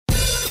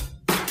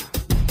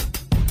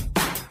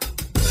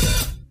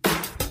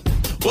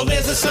Well,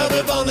 there's a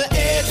suburb on the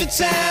edge of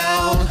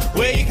town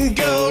where you can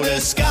go to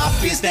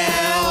Scoffy's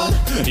down.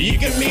 You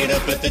can meet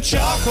up at the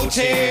Chalk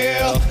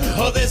Hotel.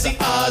 Oh, there's the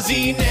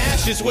Aussie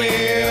Nash as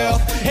well.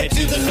 Head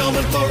to the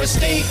Norman for a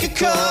steak, of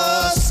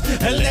course.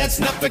 And let's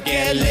not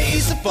forget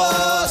Laser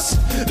Force.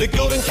 The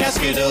Golden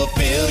Casket will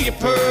fill your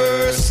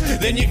purse.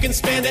 Then you can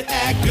spend it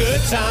at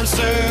Good Time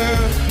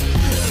Serve.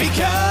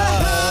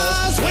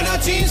 Because when our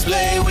teams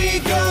play, we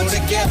go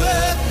together.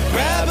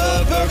 Grab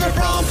a burger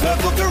from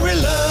Purple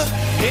Gorilla.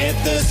 Hit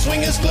the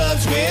swingers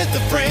clubs with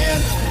a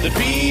friend. The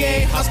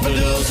PA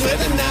hospitals where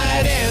the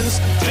night ends.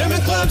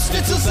 German club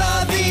schnitzels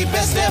are the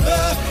best ever.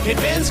 Hit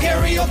Ben's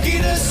karaoke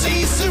to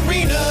see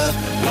Serena.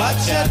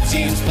 Watch our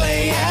teams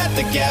play at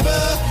the Gabba.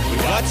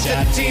 Watch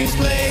our teams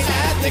play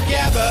at the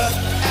Gabba.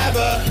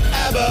 Abba,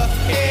 Abba,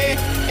 eh,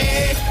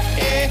 eh,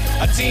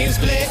 eh. Our teams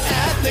play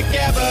at the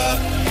Gabba.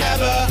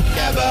 Gabba,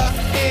 Gabba,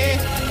 eh,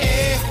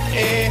 eh,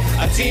 eh.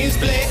 Our teams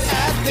play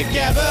at the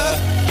Gabba.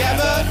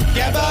 Gabba,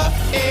 Gabba,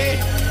 eh,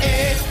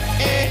 eh,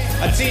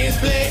 eh. Our teams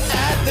play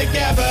at the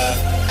Gabba.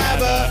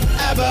 Abba,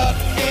 Abba,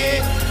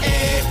 eh,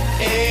 eh,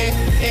 eh.